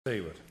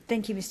Seward.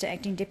 Thank you, Mr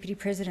Acting Deputy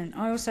President.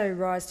 I also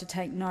rise to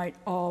take note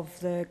of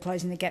the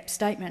Closing the Gap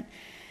statement.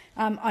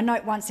 I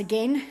note once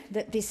again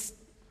that this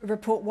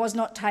report was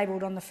not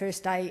tabled on the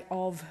first day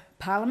of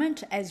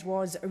Parliament, as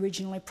was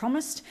originally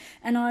promised.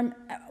 And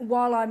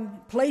while I'm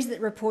pleased that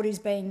the report has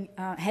been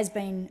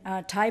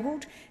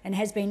tabled and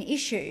has been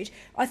issued,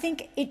 I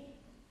think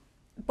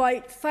by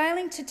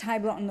failing to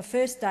table it on the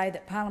first day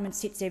that Parliament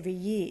sits every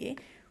year,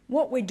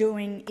 what we're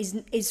doing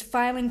is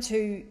failing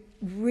to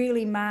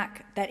really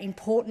mark that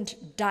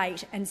important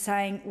date and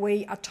saying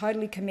we are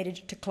totally committed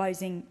to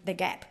closing the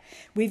gap.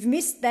 We've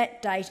missed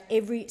that date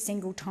every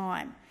single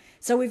time.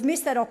 So we've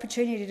missed that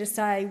opportunity to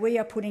say we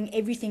are putting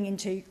everything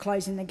into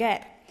closing the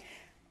gap.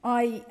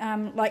 I,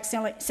 like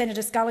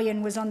Senator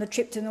Scullion, was on the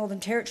trip to the Northern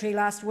Territory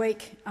last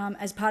week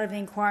as part of the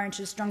inquiry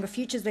into the Stronger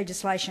Futures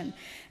legislation,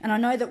 and I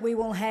know that we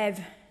will have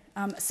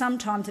some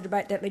time to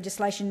debate that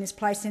legislation in this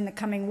place in the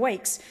coming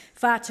weeks.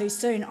 Far too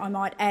soon, I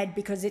might add,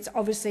 because it's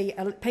obviously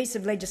a piece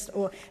of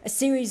or a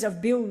series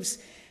of bills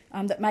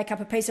that make up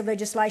a piece of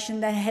legislation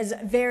that has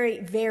very,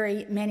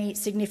 very many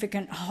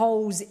significant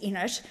holes in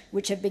it,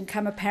 which have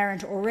become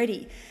apparent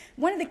already.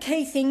 One of the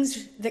key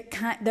things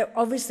that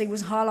obviously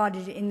was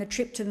highlighted in the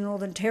trip to the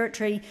Northern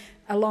Territory,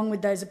 along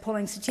with those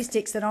appalling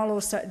statistics that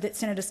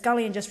Senator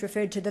Scullion just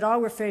referred to, that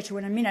I'll refer to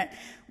in a minute,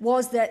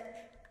 was that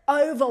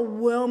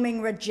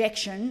overwhelming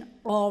rejection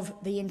of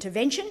the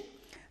intervention,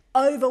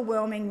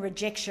 overwhelming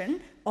rejection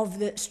of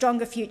the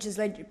Stronger Futures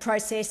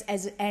process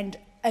and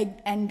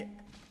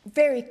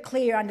very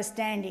clear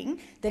understanding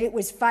that it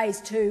was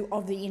phase 2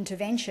 of the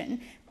intervention,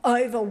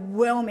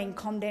 overwhelming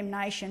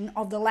condemnation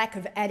of the lack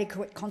of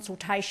adequate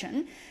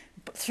consultation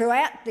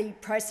throughout the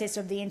process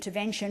of the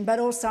intervention, but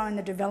also in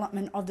the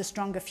development of the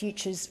Stronger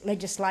Futures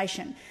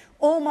legislation.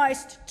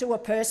 Almost to a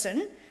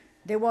person,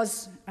 there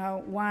was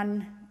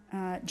one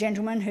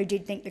gentleman who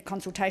did think the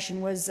consultation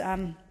was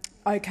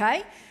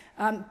okay,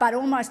 but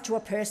almost to a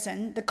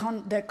person,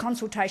 the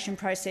consultation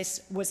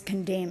process was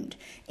condemned.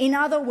 In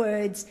other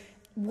words,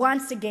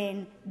 once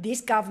again,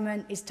 this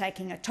government is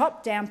taking a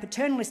top-down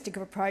paternalistic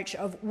approach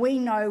of we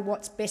know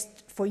what's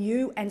best for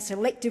you and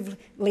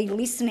selectively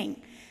listening.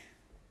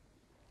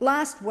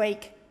 Last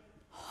week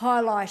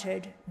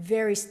highlighted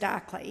very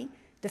starkly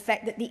the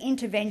fact that the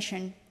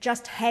intervention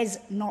just has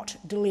not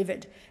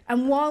delivered.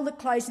 And while the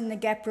Closing the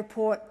Gap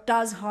report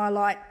does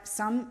highlight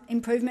some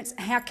improvements,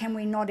 how can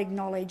we not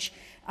acknowledge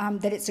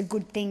that it's a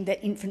good thing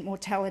that infant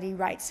mortality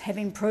rates have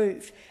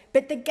improved?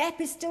 But the gap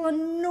is still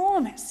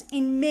enormous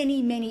in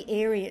many, many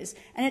areas,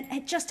 and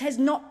it just has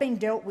not been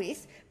dealt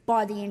with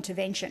by the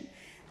intervention.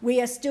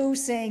 We are still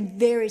seeing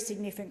very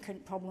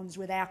significant problems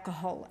with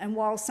alcohol, and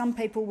while some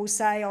people will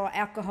say, oh,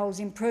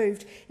 alcohol's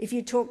improved, if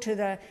you talk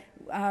to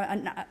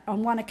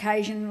on one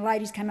occasion,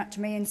 ladies came up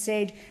to me and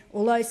said,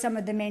 although some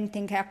of the men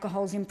think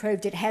alcohol's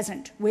improved, it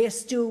hasn't. We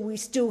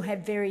still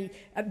have very,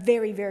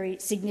 very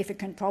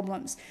significant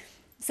problems.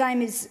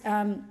 Same is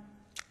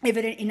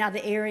evident in other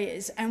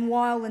areas. And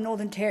while the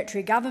Northern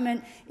Territory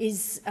government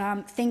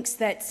thinks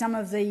that some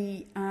of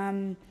the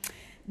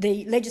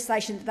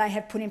legislation that they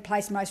have put in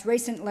place most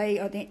recently,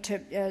 or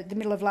the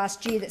middle of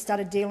last year, that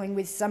started dealing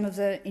with some of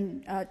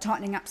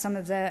tightening up some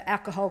of the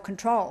alcohol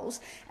controls,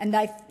 and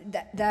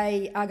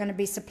they are going to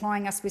be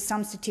supplying us with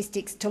some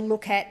statistics to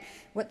look at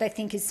what they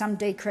think is some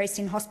decrease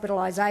in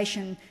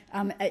hospitalisation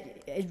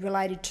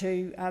related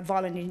to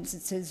violent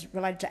instances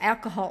related to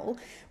alcohol.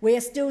 We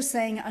are still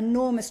seeing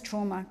enormous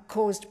trauma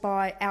caused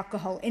by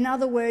alcohol. In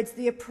other words,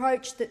 the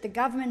approach that the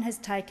government has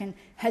taken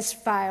has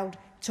failed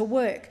to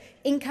work.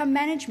 Income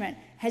management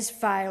has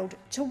failed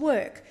to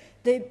work.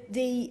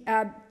 This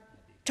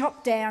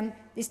top-down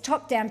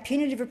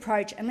punitive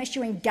approach, unless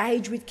you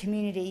engage with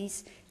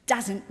communities,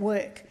 doesn't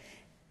work.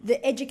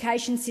 The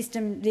education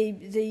system,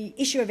 the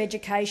issue of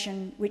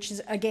education, which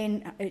is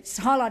again it's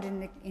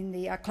highlighted in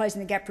the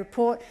Closing the Gap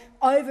report,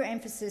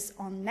 overemphasis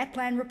on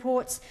NAPLAN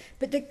reports,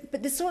 but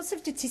the sorts of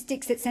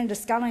statistics that Senator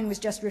Scullion was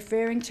just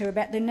referring to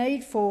about the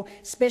need for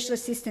special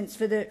assistance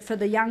for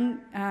the young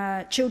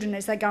children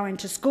as they go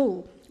into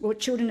school, or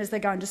children as they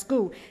go into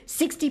school.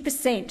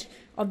 60%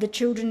 of the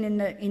children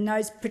in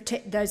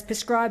those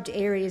prescribed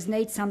areas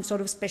need some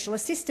sort of special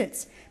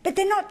assistance, but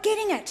they're not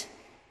getting it.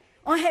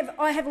 I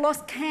have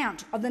lost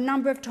count of the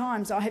number of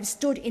times I have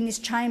stood in this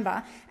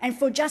chamber and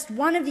for just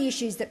one of the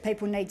issues that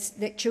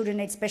children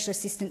need special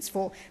assistance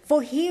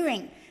for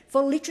hearing,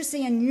 for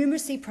literacy and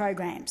numeracy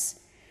programs.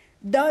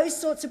 Those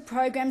sorts of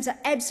programs are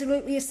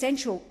absolutely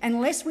essential.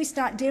 Unless we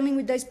start dealing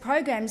with those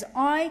programs,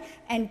 I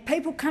and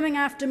people coming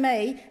after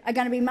me are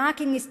going to be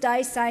marking this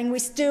day saying we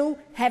still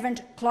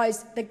haven't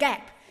closed the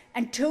gap.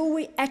 Until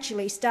we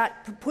actually start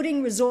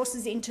putting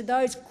resources into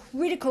those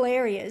critical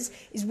areas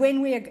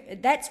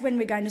that's when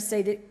we're going to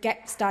see the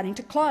gap starting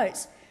to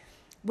close.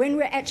 When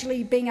we're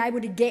actually being able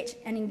to get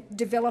and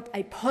develop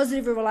a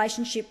positive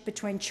relationship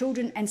between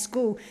children and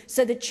school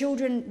so that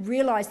children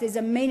realise there's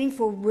a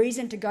meaningful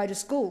reason to go to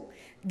school.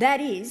 That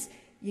is,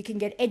 you can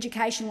get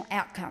educational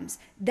outcomes.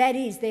 That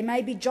is, there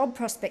may be job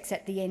prospects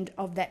at the end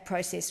of that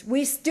process.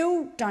 We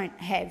still don't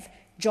have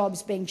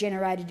jobs being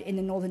generated in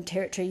the Northern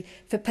Territory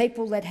for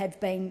people that have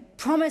been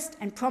promised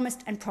and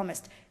promised and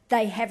promised.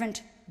 They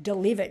haven't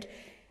delivered.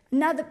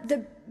 Now,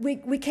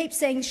 we keep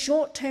seeing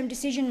short-term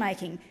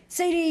decision-making.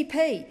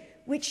 CDEP,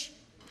 which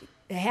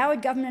the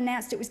Howard government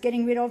announced it was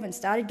getting rid of and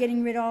started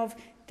getting rid of.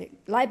 The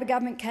Labor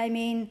government came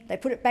in, they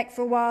put it back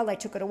for a while, they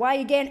took it away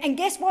again, and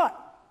guess what?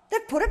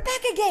 They've put it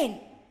back again.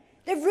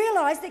 They've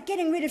realised that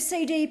getting rid of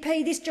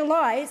CDEP this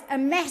July is a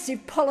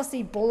massive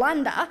policy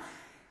blunder,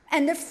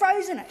 and they've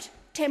frozen it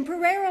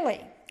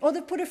temporarily. Or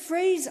they've put a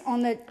freeze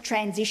on the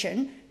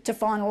transition to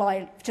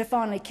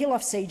finally kill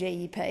off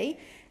CDEP.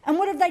 And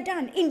what have they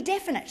done?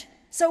 Indefinite.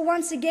 So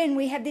once again,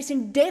 we have this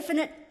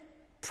indefinite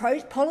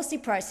policy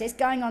process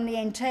going on the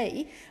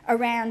NT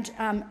around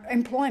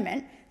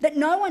employment that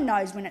no one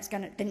knows when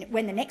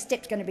the next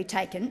step's going to be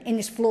taken in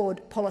this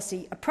flawed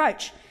policy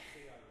approach.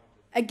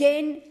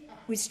 Again,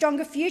 with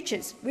Stronger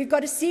Futures, we've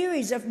got a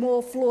series of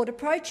more flawed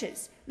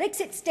approaches. Let's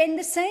extend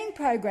the SEEM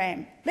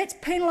program. Let's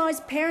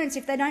penalise parents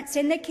if they don't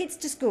send their kids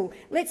to school.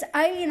 Let's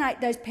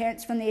alienate those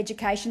parents from the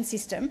education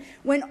system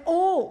when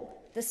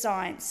all the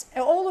science,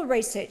 all the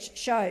research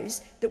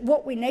shows that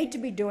what we need to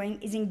be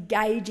doing is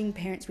engaging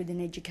parents with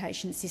the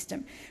education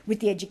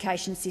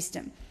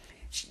system,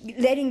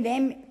 letting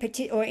them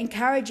or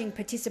encouraging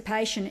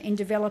participation in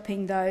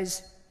developing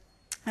those,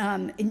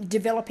 in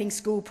developing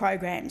school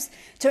programs,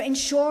 to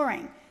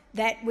ensuring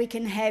that we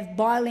can have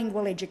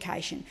bilingual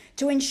education,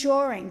 to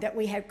ensuring that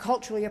we have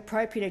culturally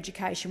appropriate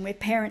education where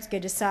parents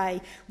get a say,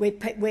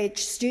 where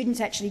students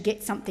actually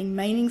get something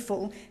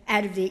meaningful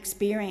out of the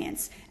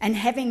experience, and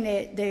having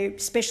their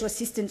special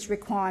assistance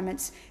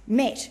requirements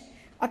met.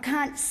 I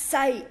can't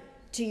say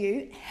to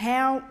you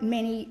how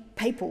many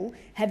people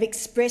have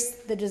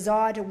expressed the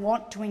desire to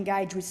want to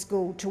engage with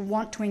school, to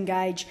want to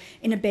engage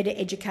in a better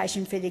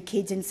education for their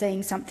kids and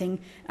seeing something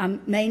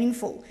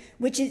meaningful,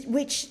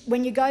 which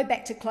when you go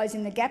back to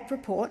Closing the Gap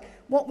report,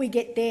 what we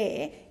get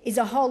there is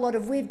a whole lot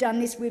of we've done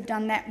this, we've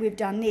done that, we've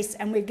done this,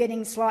 and we're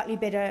getting slightly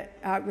better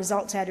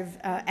results out of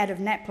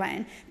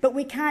NAPLAN, but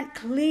we can't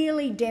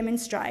clearly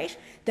demonstrate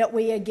that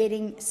we are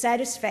getting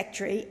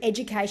satisfactory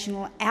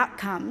educational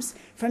outcomes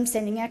from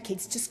sending our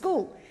kids to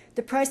school.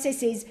 The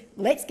process is,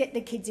 let's get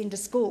the kids into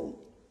school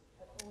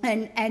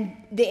and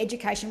the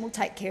education will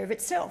take care of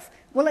itself.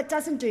 Well, it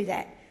doesn't do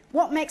that.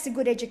 What makes a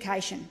good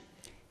education?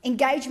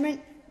 Engagement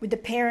with the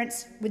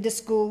parents, with the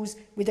schools,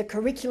 with a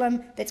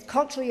curriculum that's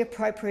culturally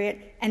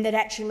appropriate and that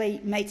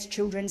actually meets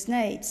children's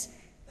needs.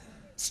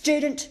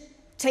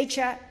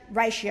 Student-teacher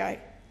ratio,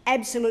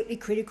 absolutely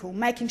critical,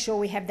 making sure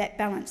we have that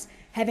balance.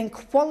 Having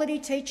quality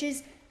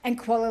teachers and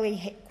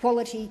quality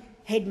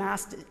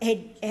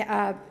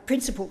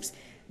principals.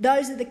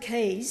 Those are the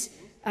keys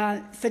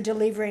for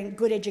delivering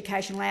good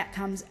educational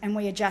outcomes, and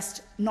we are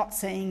just not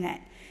seeing that.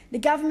 The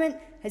government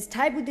has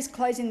tabled this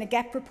Closing the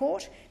Gap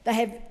report. They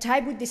have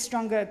tabled this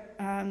Stronger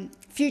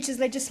Futures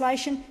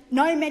legislation.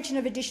 No mention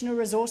of additional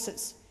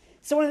resources.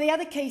 So one of the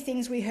other key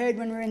things we heard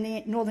when we were in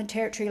the Northern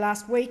Territory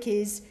last week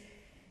is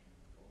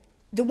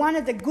one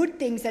of the good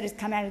things that has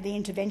come out of the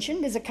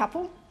intervention, there's a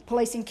couple,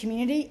 policing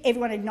community,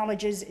 everyone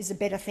acknowledges is a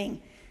better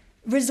thing.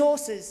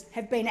 Resources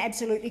have been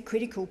absolutely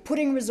critical.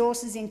 Putting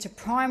resources into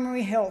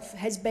primary health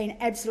has been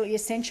absolutely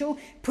essential.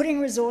 Putting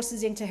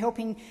resources into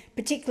helping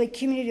particularly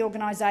community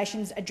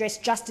organisations address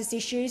justice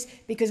issues,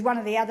 because one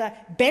of the other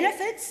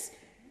benefits,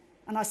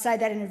 and I say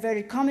that in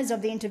inverted commas,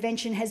 of the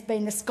intervention has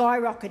been the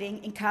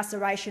skyrocketing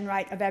incarceration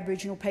rate of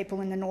Aboriginal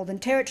people in the Northern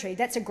Territory.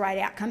 That's a great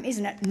outcome,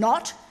 isn't it?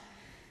 Not.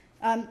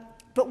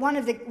 But one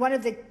of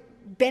the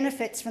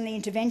benefits from the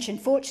intervention,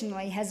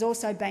 fortunately, has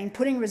also been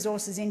putting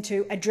resources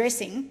into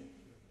addressing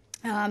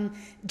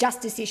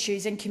justice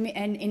issues and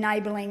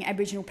enabling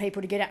Aboriginal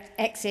people to get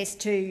access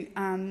to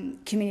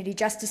community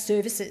justice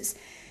services.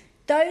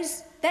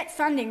 That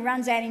funding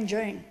runs out in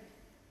June.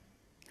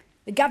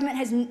 The government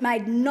has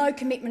made no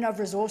commitment of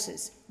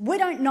resources. We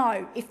don't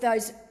know if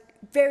those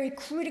very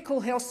critical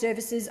health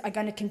services are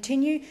going to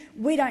continue.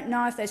 We don't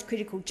know if those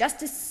critical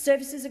justice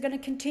services are going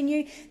to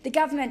continue. The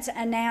government's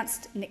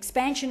announced an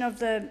expansion of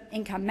the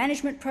income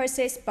management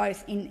process,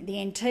 both in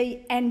the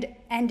NT and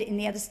in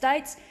the other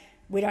states.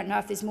 We don't know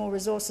if there's more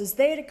resources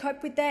there to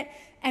cope with that.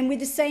 And with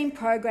the SEEM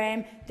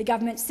program, the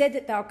government said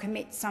that they'll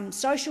commit some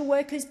social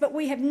workers, but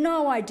we have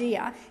no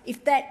idea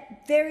if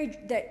that very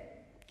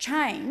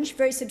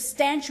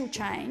substantial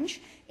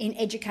change in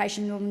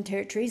education in the Northern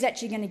Territory is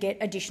actually going to get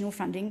additional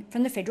funding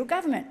from the federal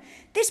government.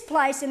 This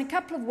place, in a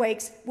couple of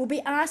weeks, will be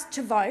asked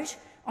to vote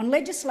on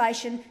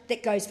legislation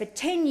that goes for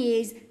 10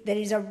 years,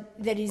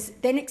 that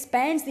then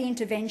expands the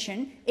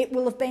intervention. It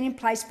will have been in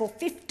place for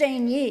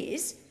 15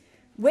 years.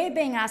 We're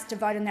being asked to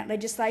vote on that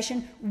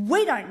legislation.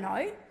 We don't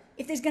know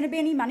if there's going to be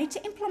any money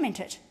to implement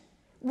it.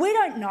 We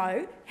don't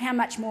know how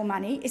much more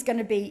money is going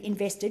to be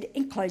invested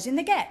in Closing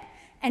the Gap.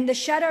 And the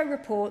shadow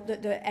report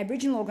that the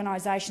Aboriginal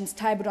organisations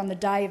tabled on the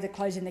day of the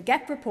Closing the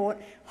Gap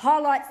report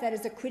highlights that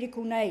as a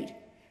critical need,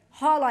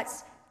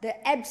 highlights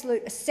the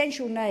absolute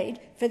essential need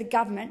for the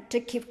government to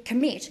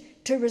commit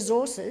to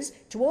resources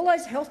to all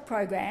those health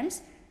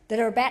programs that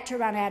are about to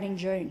run out in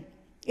June.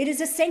 It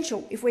is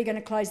essential, if we're going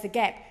to close the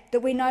gap,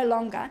 that we no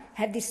longer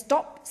have this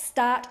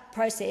stop-start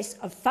process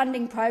of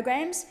funding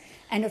programs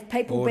and of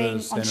people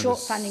being on short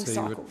funding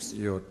cycles.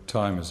 Your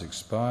time has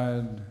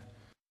expired.